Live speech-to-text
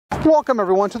Welcome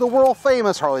everyone to the world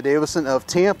famous Harley Davidson of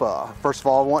Tampa. First of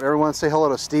all, I want everyone to say hello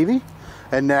to Stevie.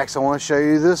 And next I want to show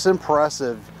you this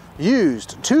impressive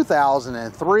used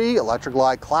 2003 Electric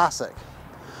Glide Classic.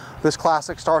 This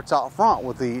Classic starts out front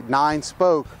with the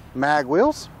 9-spoke mag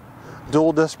wheels,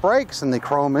 dual disc brakes, and the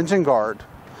chrome engine guard.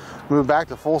 Move back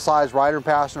to full-size rider and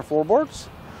passenger floorboards.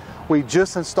 We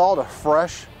just installed a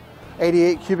fresh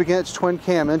 88 cubic inch twin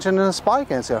cam engine in a spike,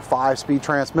 and it's got a 5-speed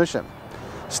transmission.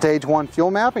 Stage 1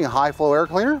 fuel mapping and high flow air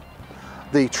cleaner.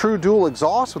 The true dual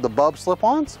exhaust with the bub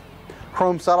slip-ons.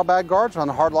 Chrome saddlebag guards on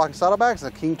the hard locking saddlebags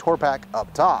and a King Tour Pack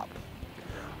up top.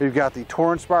 We've got the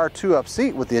Tour Inspire 2-up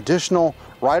seat with the additional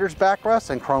rider's backrest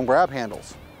and chrome grab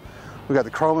handles. We've got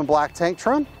the chrome and black tank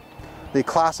trim. The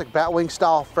classic Batwing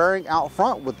style fairing out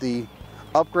front with the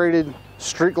upgraded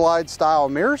Street Glide style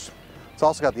mirrors. It's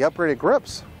also got the upgraded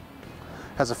grips.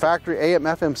 Has a factory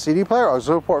AM/FM CD player,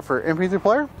 auxiliary port for MP3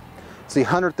 player. It's the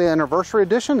 100th anniversary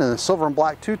edition in the silver and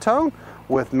black two-tone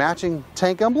with matching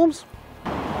tank emblems.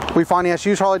 We finance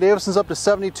used Harley Davidsons up to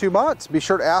 72 months. Be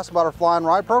sure to ask about our Fly and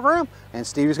Ride program, and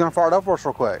Stevie's going to fire it up for us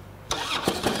real quick.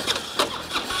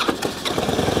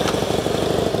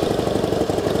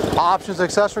 Options and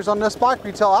accessories on this bike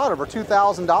retail out over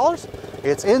 $2,000.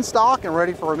 It's in stock and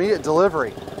ready for immediate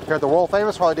delivery. Here at the world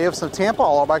famous Harley Davidson of Tampa,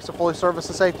 all our bikes are fully serviced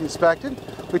and safety inspected.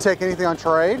 We take anything on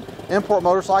trade, import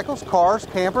motorcycles, cars,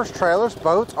 campers, trailers,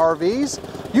 boats, RVs,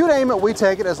 you name it, we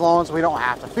take it as long as we don't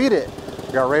have to feed it.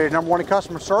 We are rated #1 in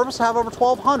customer service, have over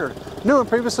 1,200 new and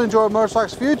previously enjoyed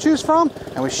motorcycles for you to choose from,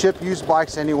 and we ship used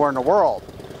bikes anywhere in the world.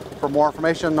 For more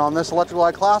information on this Electric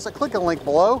Glide Classic, click on the link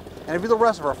below and view the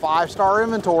rest of our 5-star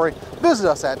inventory. Visit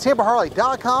us at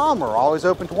tampaharley.com. We're always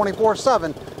open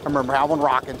 24/7. And remember, have one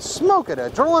rockin', smoke it,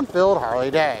 adrenaline-filled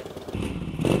Harley day.